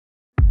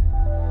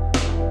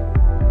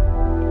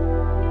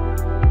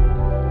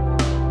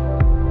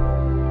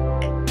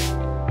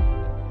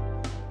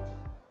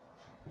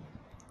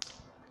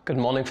Good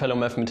morning, fellow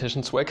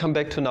mathematicians. Welcome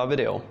back to another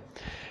video.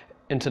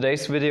 In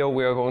today's video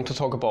we are going to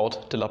talk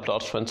about the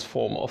Laplace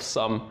transform of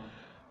some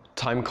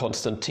time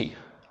constant t.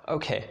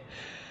 Okay,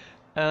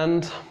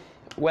 and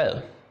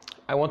well,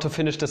 I want to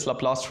finish this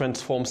Laplace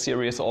transform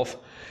series off.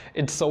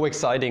 It's so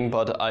exciting,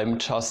 but I'm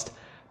just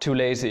too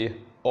lazy.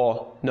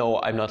 Or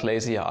no, I'm not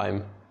lazy,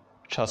 I'm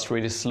just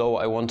really slow.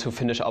 I want to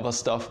finish other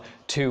stuff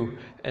too.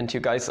 And you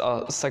guys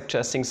are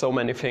suggesting so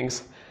many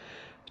things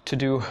to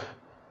do.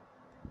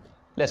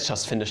 Let's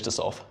just finish this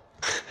off.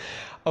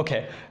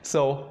 Okay,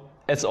 so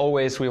as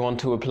always we want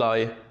to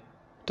apply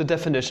the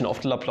definition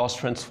of the Laplace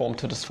transform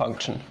to this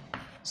function.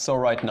 So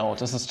right now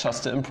this is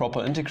just the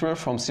improper integral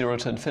from 0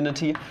 to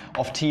infinity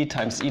of t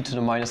times e to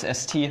the minus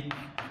st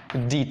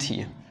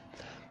dt.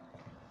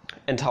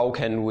 And how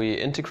can we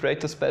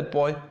integrate this bad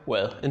boy?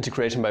 Well,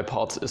 integration by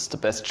parts is the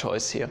best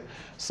choice here.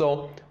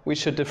 So we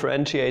should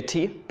differentiate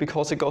t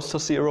because it goes to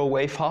 0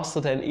 way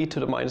faster than e to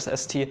the minus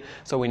st,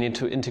 so we need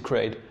to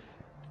integrate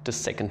the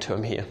second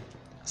term here.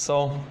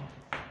 So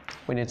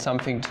we need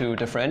something to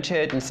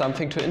differentiate and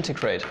something to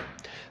integrate.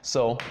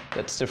 So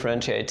let's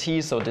differentiate t,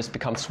 so this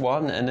becomes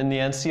 1 and in the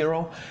end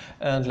 0.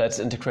 And let's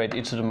integrate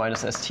e to the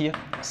minus st.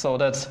 So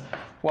that's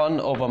 1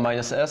 over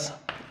minus s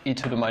e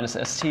to the minus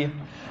st,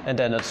 and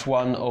then it's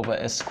 1 over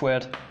s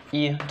squared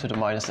e to the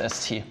minus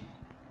st.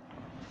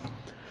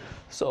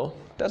 So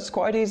that's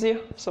quite easy.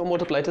 So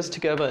multiply this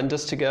together and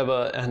this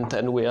together, and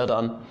then we are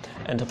done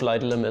and apply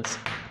the limits.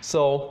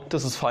 So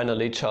this is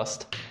finally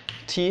just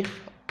t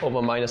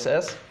over minus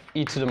s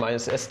e to the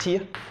minus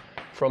st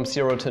from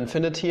 0 to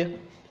infinity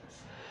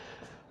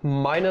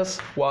minus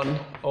 1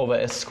 over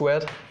s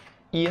squared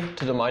e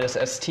to the minus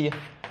st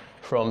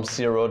from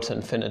 0 to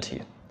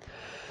infinity.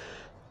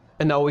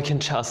 And now we can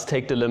just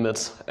take the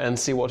limits and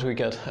see what we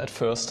get at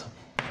first.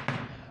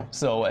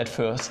 So at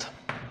first,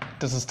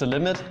 this is the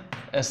limit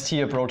as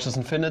t approaches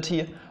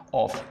infinity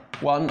of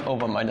 1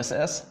 over minus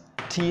s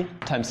t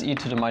times e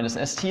to the minus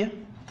st,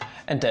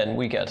 and then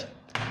we get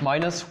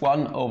minus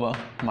 1 over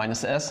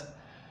minus s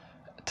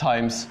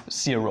times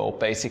 0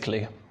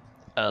 basically,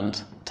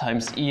 and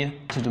times e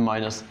to the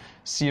minus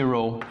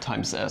 0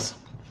 times s.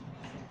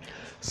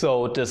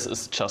 So this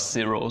is just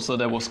 0, so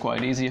that was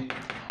quite easy.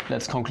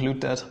 Let's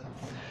conclude that.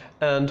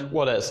 And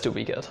what else do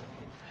we get?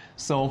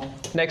 So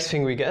next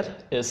thing we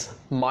get is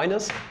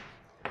minus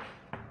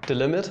the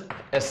limit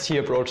as t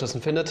approaches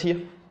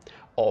infinity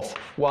of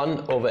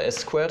 1 over s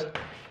squared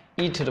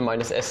e to the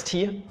minus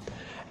st,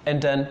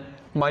 and then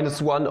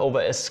minus 1 over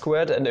s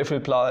squared, and if we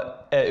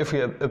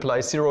apply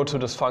 0 to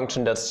this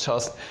function, that's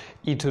just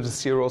e to the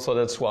 0, so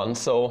that's 1.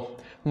 So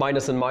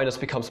minus and minus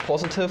becomes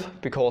positive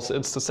because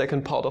it's the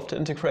second part of the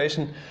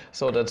integration,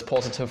 so that's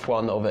positive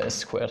 1 over s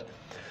squared.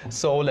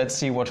 So let's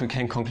see what we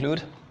can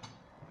conclude.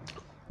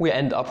 We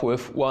end up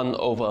with 1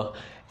 over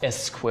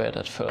s squared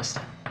at first.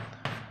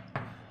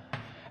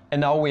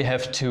 And now we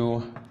have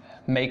to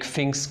make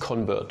things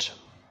converge,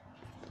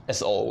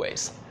 as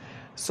always.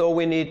 So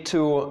we need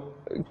to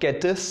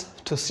get this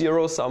to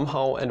 0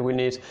 somehow, and we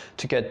need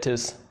to get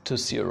this to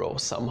 0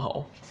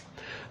 somehow.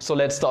 So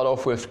let's start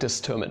off with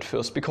this term at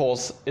first,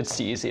 because it's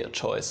the easier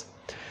choice.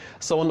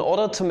 So in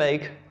order to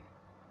make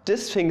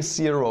this thing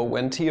 0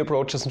 when t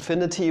approaches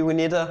infinity, we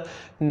need a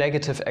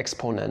negative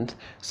exponent.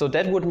 So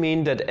that would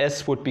mean that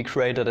s would be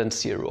greater than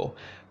 0.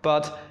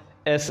 But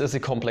s is a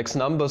complex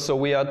number, so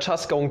we are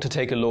just going to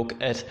take a look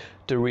at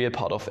the real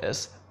part of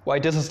s. Why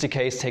this is the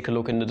case, take a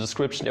look in the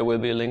description. There will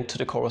be a link to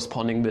the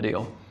corresponding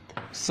video.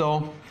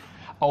 So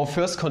our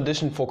first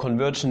condition for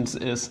convergence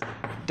is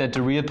that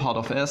the real part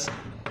of s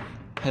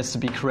has to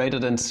be greater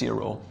than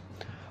 0.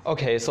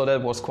 Okay, so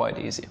that was quite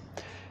easy.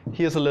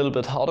 Here's a little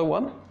bit harder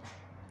one.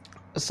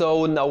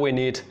 So now we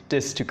need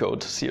this to go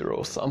to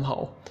 0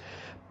 somehow.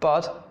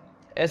 But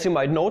as you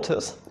might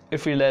notice,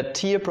 if we let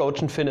t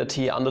approach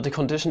infinity under the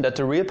condition that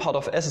the real part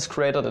of s is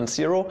greater than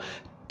 0,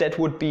 that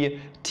would be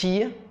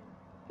t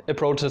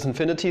approaches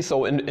infinity,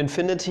 so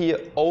infinity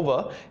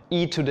over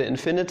e to the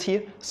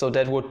infinity, so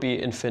that would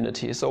be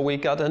infinity. So we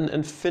got an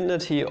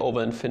infinity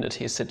over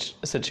infinity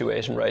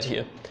situation right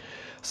here.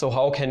 So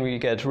how can we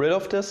get rid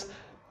of this?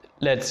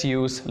 Let's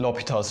use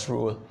L'Hopital's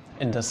rule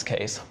in this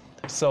case.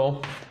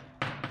 So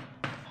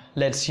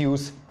let's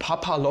use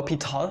Papa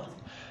L'Hopital.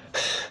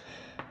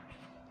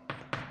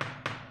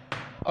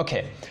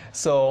 Okay,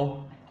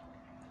 so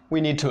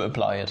we need to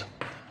apply it.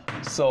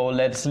 So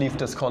let's leave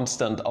this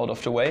constant out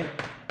of the way.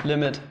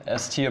 Limit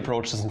as t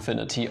approaches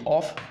infinity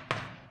of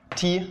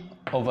t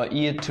over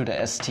e to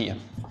the st.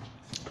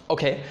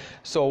 Okay,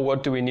 so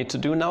what do we need to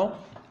do now?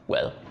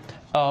 Well,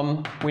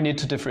 we need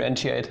to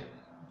differentiate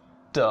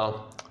the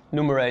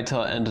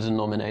numerator and the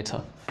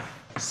denominator.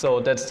 So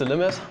that's the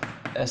limit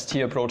as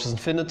t approaches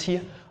infinity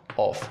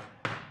of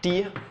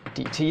d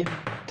dt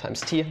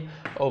times t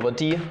over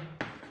d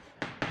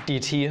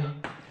dt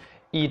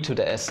e to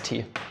the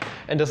st.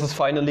 And this is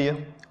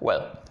finally,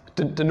 well,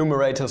 the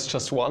numerator is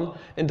just 1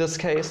 in this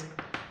case.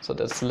 So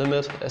that's the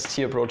limit as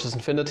t approaches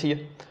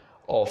infinity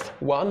of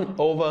 1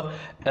 over,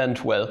 and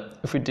well,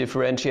 if we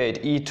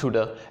differentiate e to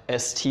the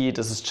st,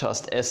 this is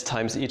just s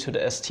times e to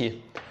the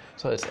st.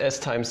 So it's s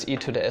times e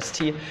to the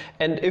st.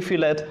 And if we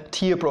let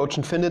t approach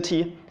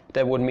infinity,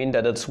 that would mean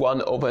that it's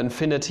 1 over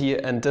infinity,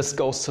 and this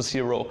goes to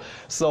 0.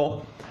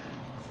 So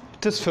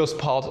this first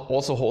part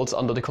also holds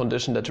under the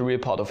condition that the real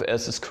part of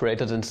s is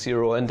created in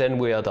 0, and then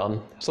we are done.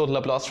 So the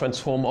Laplace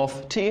transform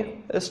of t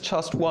is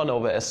just 1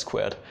 over s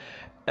squared.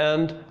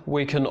 And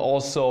we can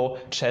also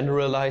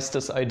generalize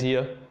this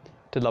idea.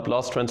 The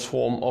Laplace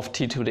transform of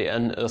t to the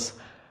n is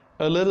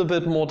a little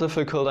bit more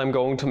difficult. I'm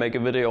going to make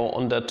a video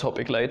on that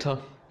topic later.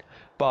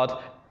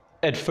 But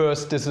at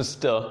first, this is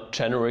the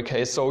general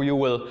case, so you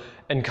will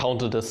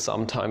encounter this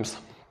sometimes.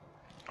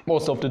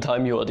 Most of the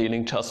time you are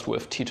dealing just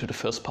with t to the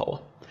first power.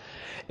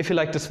 If you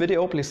like this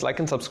video, please like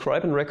and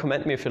subscribe and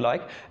recommend me if you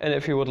like. And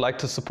if you would like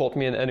to support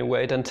me in any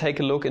way, then take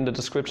a look in the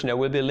description. There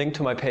will be a link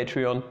to my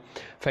Patreon.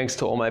 Thanks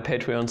to all my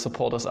Patreon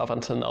supporters up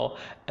until now.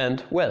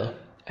 And well,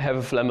 have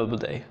a flammable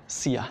day.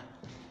 See ya.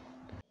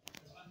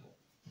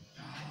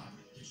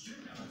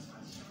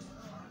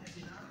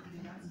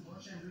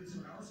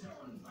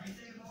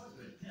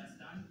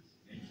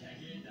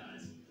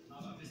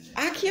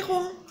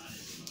 Akiro